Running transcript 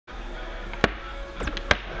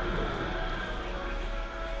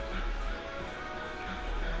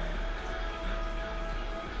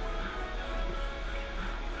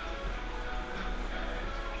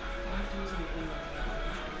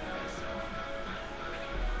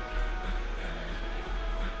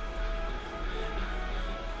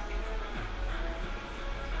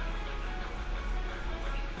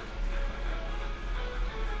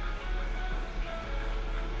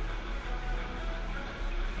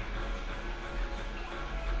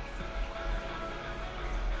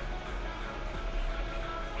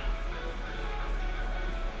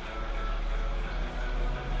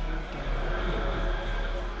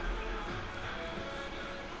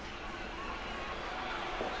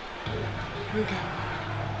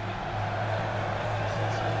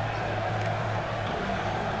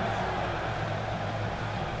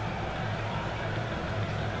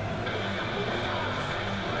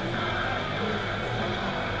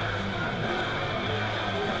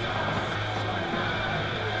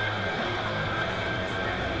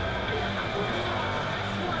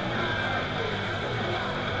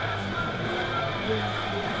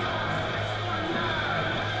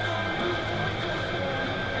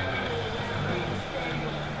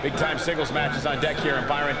Big-time singles matches on deck here, and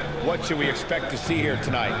Byron, what should we expect to see here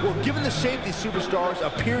tonight? Well, given the shape these superstars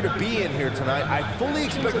appear to be in here tonight, I fully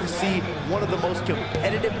expect to see one of the most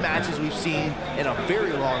competitive matches we've seen in a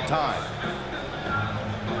very long time.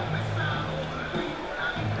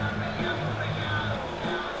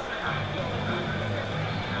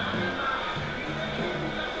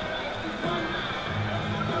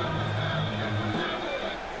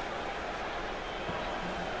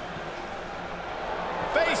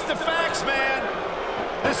 Face the facts, man.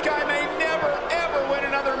 This guy may never, ever win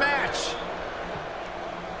another match.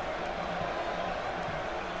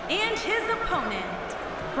 And his opponent,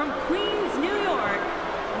 from Queens, New York,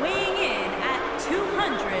 weighing in at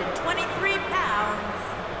 223 pounds,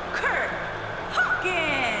 Curt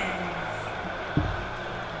Hawkins.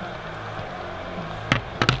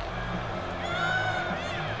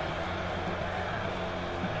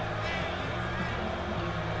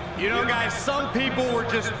 You know, guys, some people were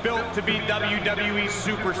just built to be WWE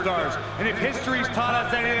superstars. And if history's taught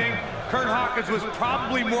us anything, Curt Hawkins was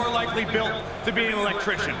probably more likely built to be an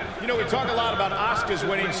electrician. You know, we talk a lot about Asuka's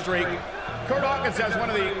winning streak. Curt Hawkins has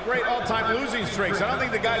one of the great all-time losing streaks. I don't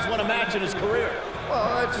think the guy's won a match in his career.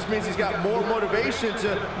 Well, that just means he's got more motivation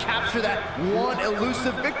to capture that one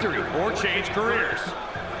elusive victory. Or change careers.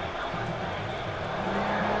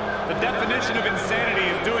 The definition of insanity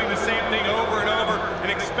is doing the same thing over and over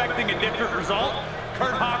and expecting a different result.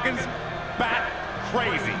 Curt Hawkins, bat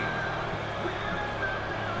crazy.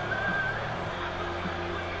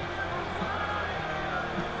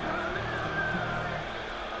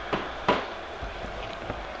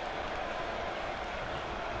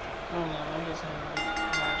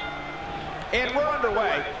 And we're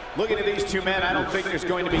underway. Looking at these two men, I don't think there's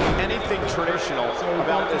going to be anything traditional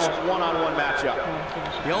about this one-on-one matchup.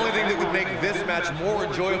 The only thing that would make this match more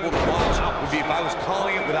enjoyable to watch would be if I was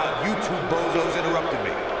calling it without you two bozos interrupting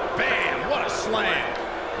me. Bam! What a slam!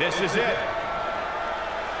 This is it.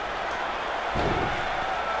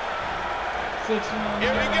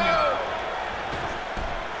 Here we go!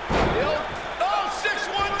 Oh,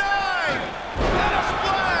 619! And a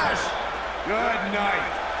splash! Good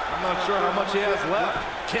night. I'm not sure how much he has left.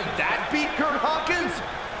 Can that beat Curt Hawkins?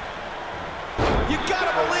 You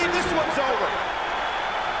gotta believe this one's over.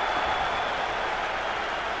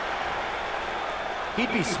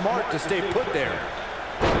 He'd be smart to stay put there.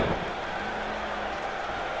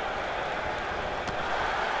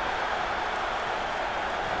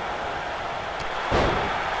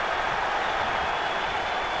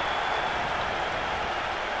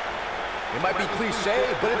 It might be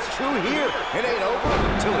cliche, but it's true here. It ain't over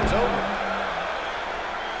until it's over.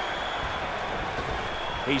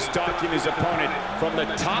 He's stalking his opponent from the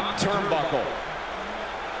top turnbuckle.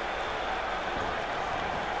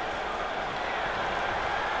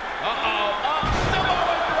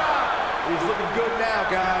 Samoa drop. He's looking good now,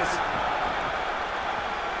 guys.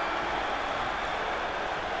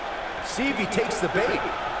 See if he takes the bait.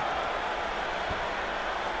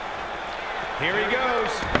 Here he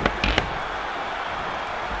goes.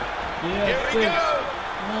 Yeah, Here we go.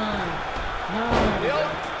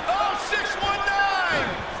 619.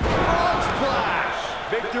 Frog splash.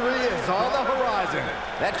 Victory is on the horizon.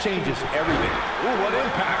 That changes everything. Ooh, what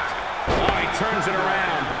impact. Oh, he turns it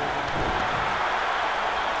around.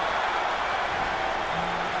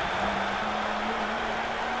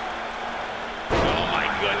 Oh, my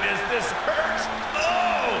goodness, this hurts.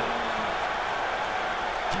 Oh!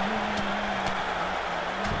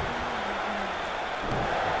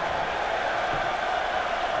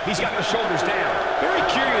 He's got the shoulders down. Very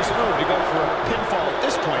curious move to go for a pinfall at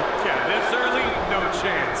this point. Yeah, this early, no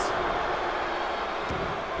chance.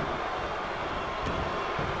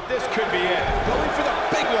 This could be it. Going for the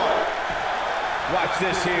big one. Watch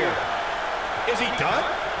this here. Is he done?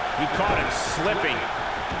 He caught him slipping.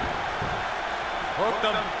 Hooked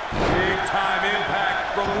him. Big time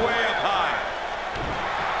impact from way up high.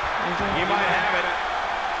 He might have it.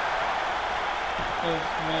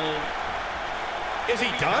 Is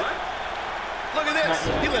he done? Look at this.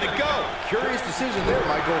 He let it go. Curious decision there,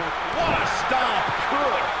 Michael. What a stomp.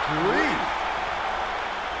 Good grief.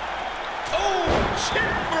 Oh,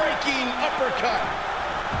 chin-breaking uppercut.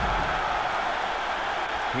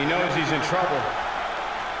 He knows he's in trouble.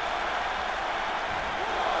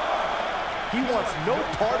 He wants no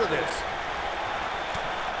part of this.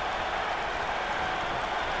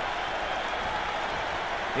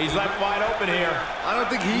 He's left wide open here. I don't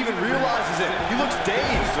think he even realizes it. He looks dazed.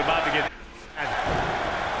 He's about to get...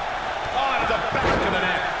 Oh, to the back of the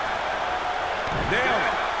neck. Nailed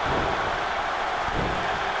it.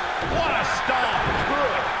 What a stomp.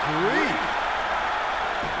 Good grief.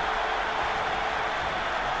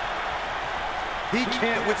 He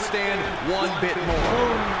can't withstand one bit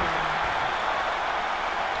more.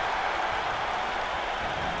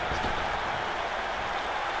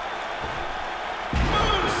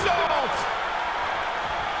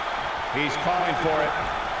 He's calling for it.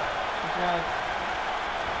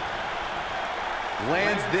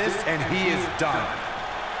 Lands this, and he is done.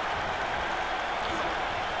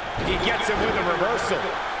 He gets him with a reversal.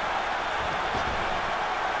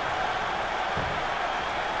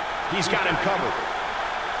 He's got him covered.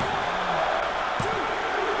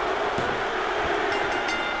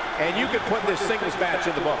 And you can put this singles match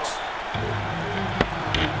in the books.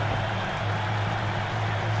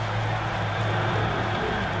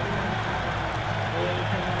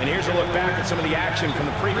 And here's a look back at some of the action from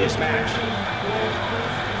the previous match.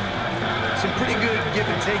 Some pretty good give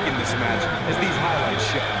and take in this match, as these highlights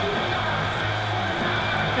show.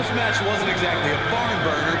 This match wasn't exactly a barn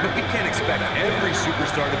burner, but we can't expect every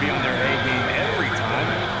superstar to be on their A game every time,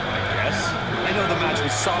 I guess. I know the match was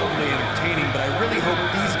solidly entertaining, but I really hope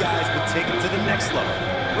these guys would take it to the next level.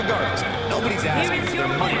 Regardless, nobody's asking for their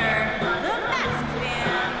money.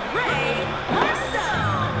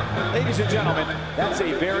 Ladies and gentlemen, that's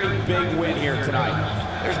a very big win here tonight.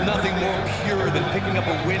 There's nothing more pure than picking up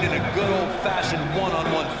a win in a good old-fashioned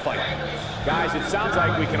one-on-one fight. Guys, it sounds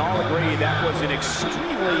like we can all agree that was an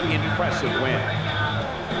extremely impressive win.